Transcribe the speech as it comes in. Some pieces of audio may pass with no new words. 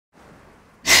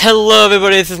Hello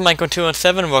everybody, this is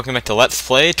Michael217 and welcome back to Let's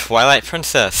Play Twilight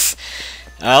Princess.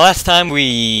 Last time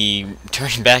we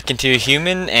turned back into a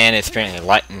human and it's apparently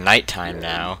nighttime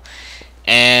now.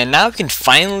 And now we can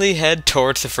finally head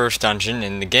towards the first dungeon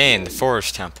in the game, the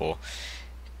Forest Temple.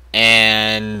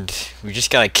 And we just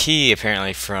got a key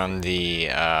apparently from the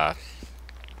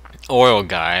oil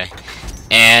guy.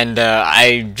 And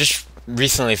I just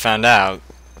recently found out,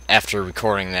 after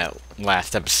recording that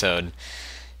last episode,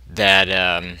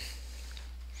 that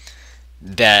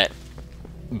that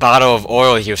bottle of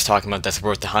oil he was talking about that's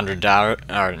worth $100,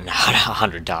 or not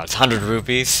 $100, 100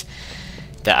 rupees,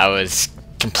 that I was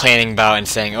complaining about and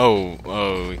saying,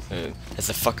 that's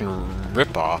a fucking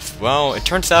ripoff. Well, it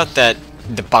turns out that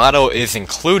the bottle is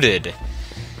included,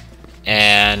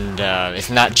 and it's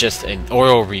not just an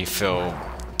oil refill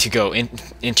to go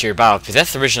into your bottle, because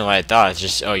that's originally I thought. It's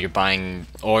just, oh, you're buying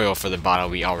oil for the bottle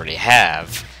we already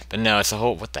have. But no, it's a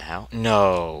whole, what the hell?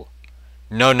 No.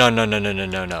 No, no, no, no, no, no,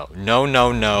 no, no. No,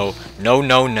 no, no. No,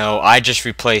 no, no. I just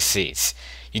replaced these.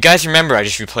 You guys remember I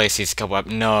just replaced these a couple of...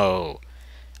 No.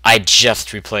 I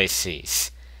just replaced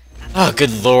these. Oh,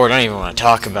 good lord. I don't even want to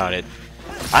talk about it.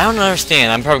 I don't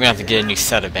understand. I'm probably going to have to get a new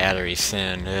set of batteries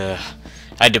soon. Ugh.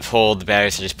 I had to pull the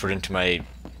batteries I just put into my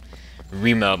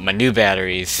remote, my new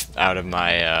batteries, out of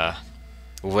my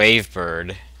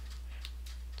Wavebird.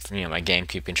 You know, my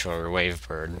GameCube controller,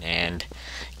 Wavebird, and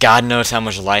God knows how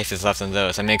much life is left in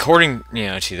those. I mean, according,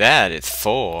 to that, it's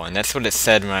full, and that's what it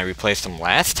said when I replaced them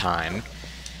last time.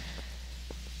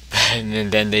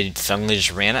 And then they suddenly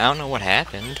just ran out. I don't know what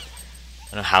happened.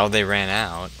 I don't know how they ran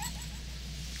out.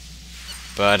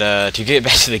 But, to get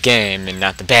back to the game, and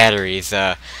not the batteries,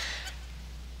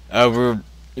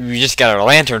 we just got our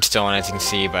lantern stolen, as you can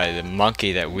see, by the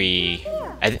monkey that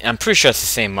I'm pretty sure it's the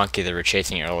same monkey that we were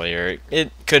chasing earlier.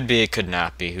 It could be, it could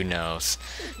not be, who knows.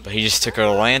 But he just took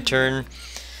our lantern,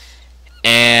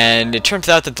 and it turns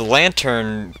out that the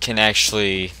lantern can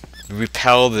actually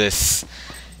repel this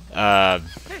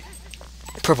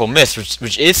purple mist,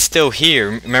 which is still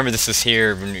here. Remember, this was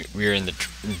here when we were in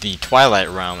the Twilight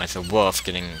realm as a wolf,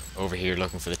 getting over here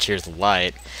looking for the Tears of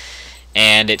Light.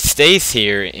 And it stays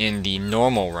here in the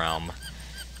normal realm.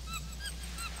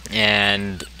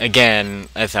 And again,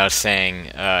 as I was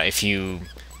saying, if you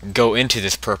go into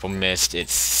this purple mist,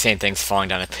 it's same thing's falling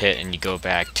down a pit, and you go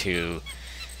back to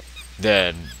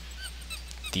the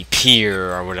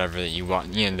pier or whatever that you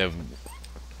want. The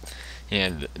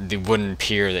wooden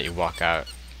pier that you walk out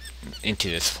into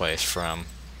this place from.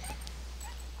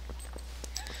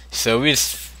 So we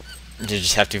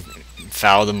just have to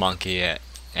follow the monkey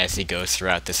as he goes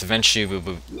throughout this. Eventually we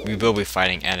will be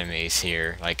fighting enemies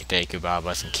here, like Deku,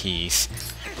 Babas, and Keys.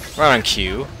 Right on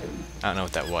cue. I don't know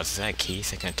what that was. Is that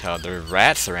Keys? I can't tell. There are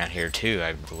rats around here too,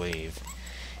 I believe.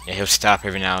 Yeah, he'll stop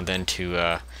every now and then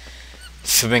to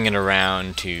swing it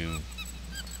around to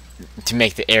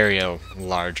make the area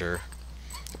larger.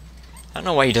 I don't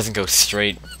know why he doesn't go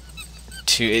straight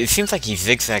to... It seems like he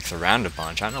zigzags around a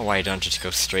bunch. I don't know why he don't just go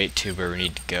straight to where we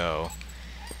need to go.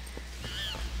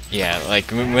 Yeah,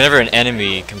 like, whenever an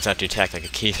enemy comes out to attack, like a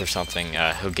Keith or something,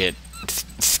 he'll get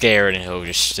scared and he'll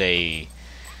just stay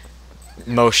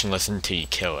motionless until you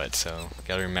kill it, so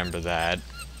gotta remember that.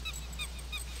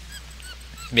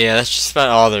 But yeah, that's just about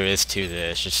all there is to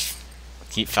this. Just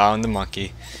keep following the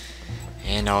monkey,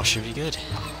 and all should be good.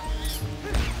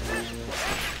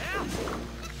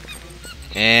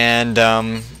 And,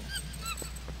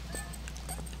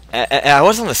 I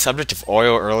was on the subject of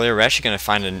oil earlier. We're actually going to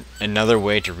find another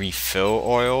way to refill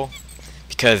oil,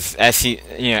 because as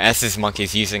this monkey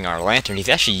is using our lantern, he's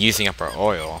actually using up our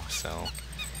oil. So,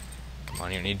 come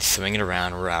on, you don't need to swing it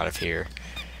around. We're out of here.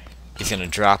 He's going to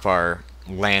drop our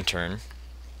lantern,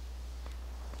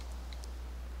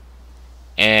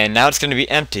 and now it's going to be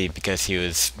empty because he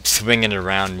was swinging it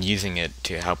around and using it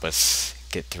to help us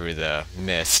get through the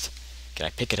mist. Can I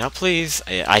pick it up, please?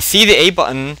 I see the A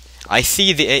button. I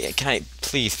see the A. Can I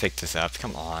please pick this up?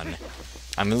 Come on.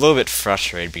 I'm a little bit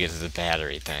frustrated because of the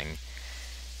battery thing.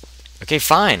 Okay,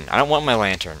 fine. I don't want my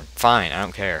lantern. Fine, I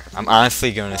don't care. I'm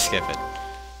honestly going to skip it.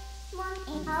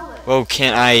 Whoa,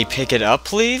 can I pick it up,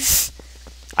 please?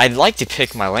 I'd like to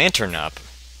pick my lantern up.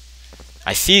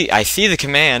 I see the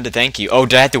command. Thank you. Oh,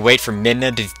 did I have to wait for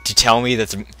Midna to tell me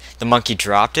that the monkey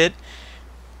dropped it?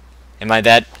 Am I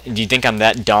that... Do you think I'm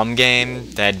that dumb,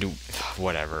 game?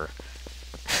 Whatever.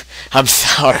 I'm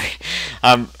sorry.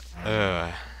 God.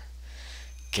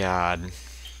 I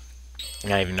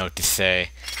don't even know what to say.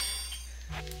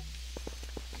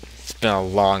 It's been a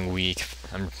long week.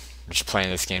 I'm just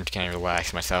playing this game to kind of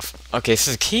relax myself. Okay,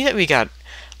 so the key that we got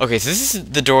Okay, so this is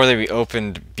the door that we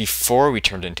opened before we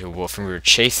turned into a wolf and we were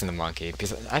chasing the monkey,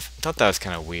 because I thought that was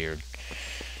kind of weird.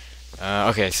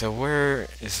 Okay, so where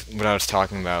is what I was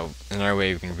talking about? Another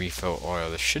way we can refill oil.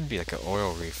 There should be like an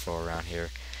oil refill around here.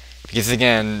 Because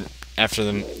again, after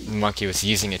the monkey was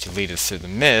using it to lead us through the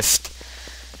mist,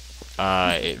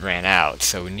 it ran out.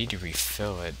 So we need to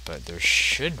refill it, but there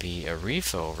should be a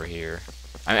refill over here.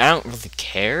 I mean, I don't really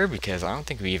care because I don't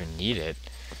think we even need it.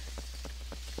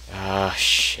 Ah,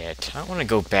 shit. I don't want to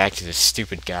go back to this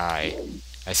stupid guy.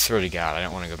 I swear to God, I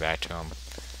don't want to go back to him.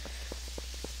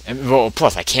 And, well,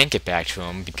 plus, I can't get back to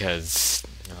him because...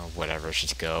 Oh, whatever, let's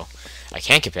just go. I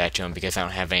can't get back to him because I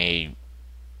don't have any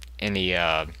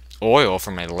oil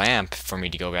for my lamp for me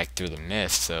to go back through the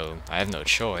mist, so I have no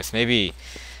choice. Maybe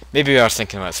I was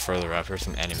thinking about it's further up. There's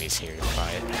some enemies here to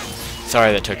fight.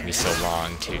 Sorry that took me so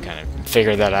long to kind of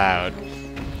figure that out.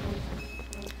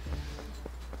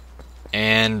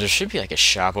 And there should be like a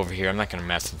shop over here. I'm not gonna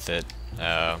mess with it.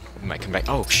 We might come back.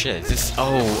 Oh shit! Is this?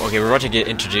 Oh, okay. We're about to get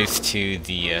introduced to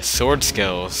the sword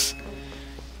skills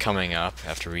coming up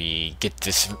after we get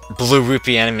this blue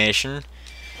rupee animation.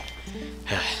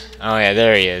 Oh yeah,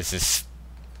 there he is. This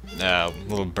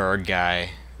little bird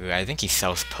guy. Who I think he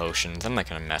sells potions. I'm not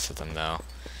gonna mess with him though.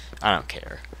 I don't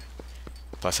care.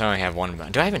 Plus, I only have one.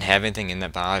 Do I even have anything in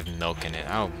that bottle? I have milk in it.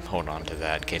 I'll hold on to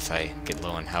that in case I get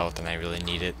low on health and I really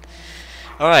need it.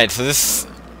 Alright, so this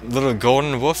little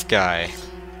golden wolf guy,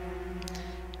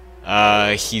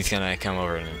 he's gonna come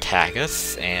over and attack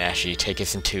us and actually take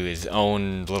us into his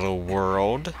own little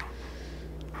world.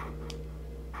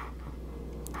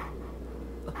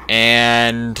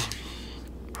 And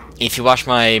if you watch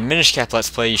my Minish Cap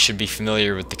Let's Play, you should be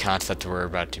familiar with the concept we're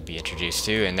about to be introduced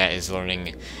to, and that is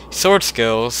learning sword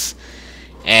skills.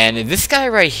 And this guy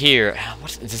right here,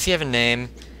 does he have a name?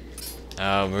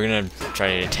 We're gonna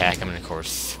try to attack him, and of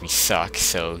course we suck,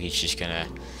 so he's just gonna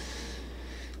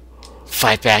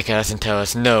fight back at us and tell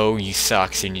us, no, you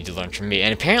suck, so you need to learn from me.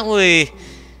 And apparently,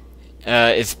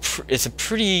 it's a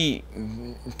pretty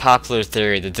popular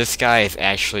theory that this guy is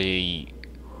actually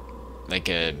like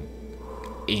a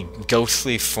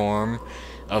ghostly form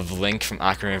of Link from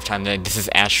Ocarina of Time. That this is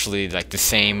actually like the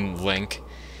same Link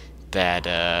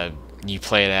that you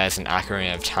played as in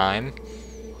Ocarina of Time.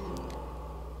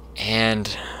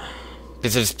 And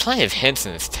because there's plenty of hints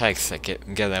in this text that get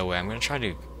that way, I'm gonna try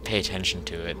to pay attention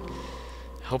to it.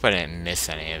 I hope I didn't miss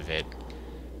any of it,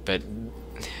 but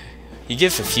he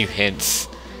gives a few hints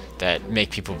that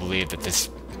make people believe that this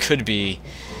could be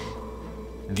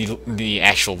the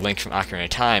actual Link from Ocarina of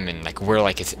Time, and like we're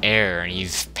like his heir, and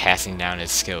he's passing down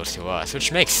his skills to us,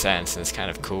 which makes sense and it's kind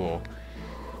of cool.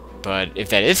 But if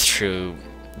that is true,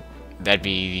 that'd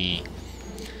be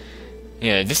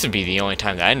this would be the only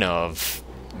time that I know of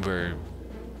where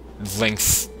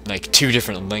Links, like two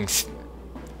different Links,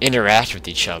 interact with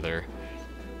each other.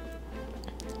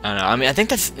 I don't know. I mean, I think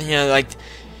that's like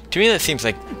to me that seems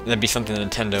like that'd be something that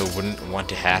Nintendo wouldn't want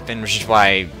to happen, which is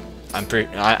why I'm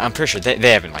pretty sure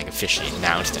they haven't like officially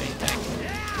announced anything.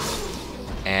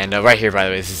 And right here, by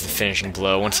the way, this is the finishing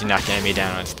blow. Once you knock an enemy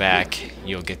down on its back,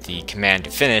 you'll get the command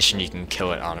to finish, and you can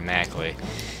kill it automatically.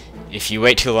 If you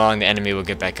wait too long, the enemy will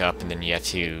get back up, and then you have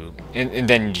to, and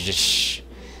then you just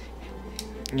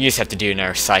have to do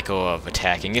another cycle of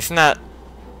attacking. It's not,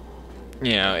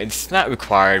 it's not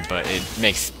required, but it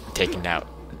makes taking out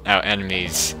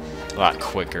enemies a lot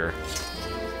quicker.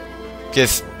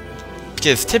 Because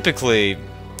typically,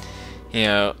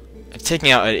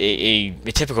 taking out a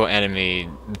typical enemy,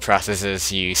 the process is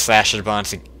you slash it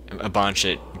a bunch,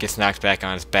 it gets knocked back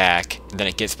on its back, and then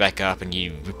it gets back up, and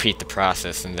you repeat the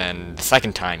process, and then the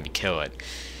second time you kill it.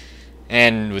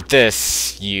 And with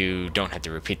this, you don't have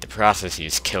to repeat the process, you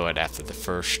just kill it after the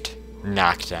first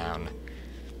knockdown.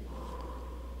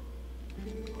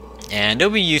 And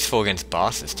it'll be useful against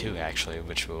bosses too, actually,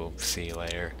 which we'll see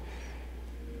later.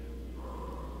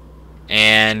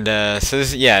 And so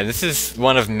this is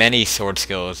one of many sword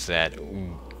skills that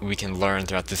we can learn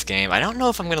throughout this game. I don't know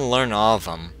if I'm going to learn all of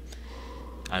them.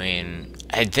 I mean,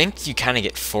 I think you kind of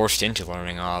get forced into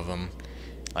learning all of them.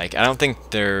 Like, I don't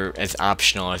think they're as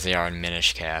optional as they are in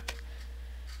Minish Cap.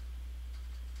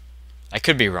 I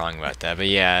could be wrong about that, but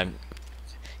yeah,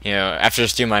 after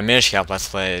just doing my Minish Cap Let's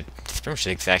Play, it's pretty much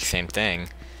the exact same thing.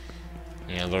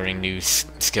 Learning new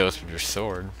skills with your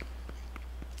sword.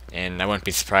 And I wouldn't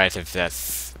be surprised if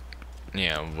that's,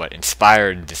 what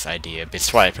inspired this idea, but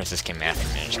Twilight Princess came after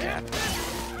Minish Cap.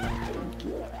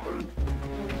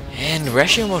 And we're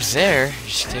actually almost there.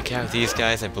 Just take out these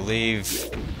guys, I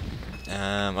believe.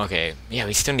 Okay, yeah,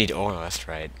 we still need oil, that's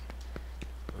right.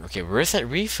 Okay, where's that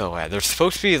refill at? There's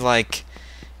supposed to be, like,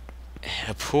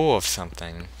 a pool of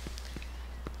something.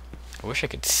 I wish I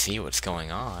could see what's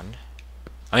going on.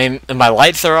 I mean, my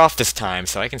lights are off this time,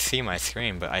 so I can see my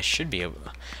screen, but I should be able...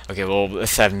 Okay, well,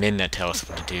 let's have Midna tell us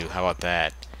what to do. How about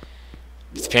that?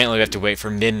 Apparently we have to wait for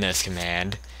Midna's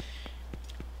command.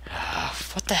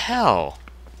 What the hell?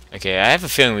 Okay, I have a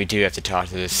feeling we do have to talk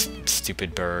to this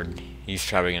stupid bird. He's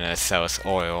probably gonna sell us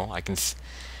oil. I can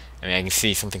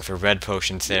see something for red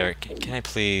potions there. Can I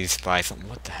please buy something?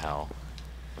 What the hell?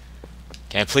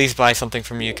 Can I please buy something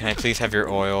from you? Can I please have your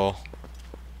oil?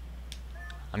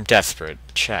 I'm desperate.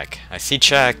 Check. I see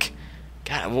check.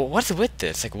 God, what's with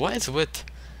this? Like, what is with...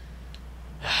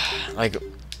 like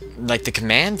the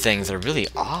command things are really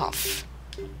off.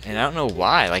 And I don't know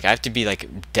why. Like, I have to be,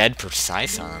 like, dead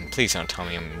precise on them. Please don't tell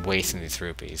me I'm wasting these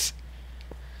rupees.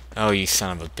 Oh, you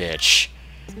son of a bitch.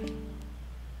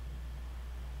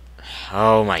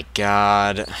 Oh my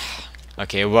god.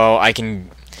 Okay, well, I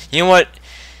can... You know what?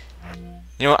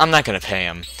 I'm not gonna pay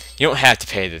him. You don't have to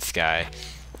pay this guy.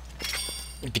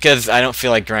 Because I don't feel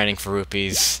like grinding for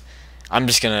rupees, I'm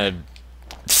just gonna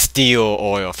steal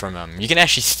oil from him. You can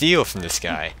actually steal from this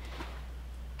guy.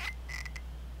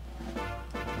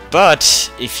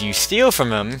 But, if you steal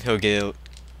from him, he'll get...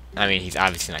 I mean, he's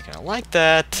obviously not gonna like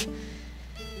that.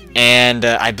 And,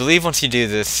 I believe once you do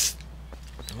this...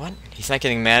 What? He's not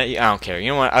getting mad at you? I don't care.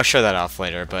 You know what? I'll show that off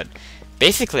later, but...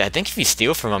 Basically, I think if you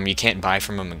steal from him, you can't buy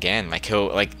from him again. Like, he'll...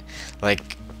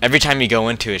 Like, every time you go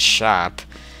into his shop...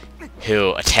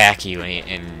 He'll attack you,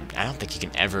 and I don't think you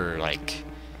can ever, like,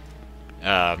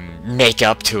 make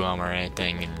up to him or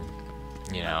anything,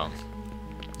 and, you know,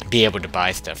 be able to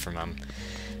buy stuff from him.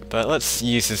 But let's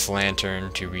use this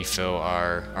lantern to refill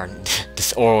our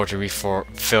this oil to refill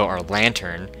our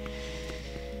lantern.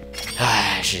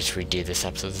 I should just redo this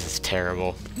episode. This is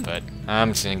terrible, but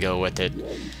I'm just gonna go with it.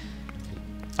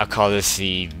 I'll call this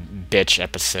the bitch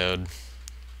episode.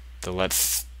 The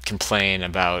let's complain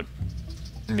about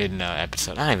Midna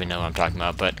episode. I don't even know what I'm talking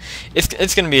about, but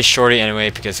it's gonna be a shorty anyway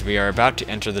because we are about to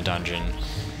enter the dungeon.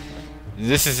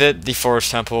 This is it, the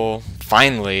Forest Temple,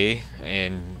 finally,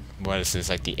 in what is this,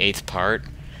 like the 8th part.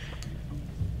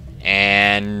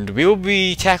 And we will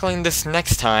be tackling this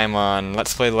next time on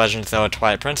Let's Play Legend of Zelda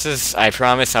Twilight Princess. I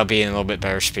promise I'll be in a little bit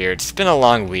better spirits. It's been a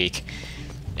long week,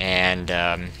 and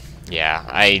yeah,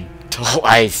 I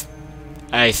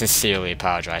sincerely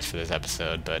apologize for this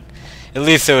episode, but at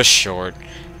least it was short,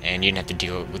 and you didn't have to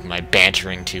deal with my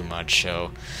bantering too much.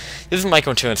 So, this is Mike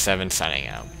 127 signing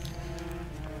out.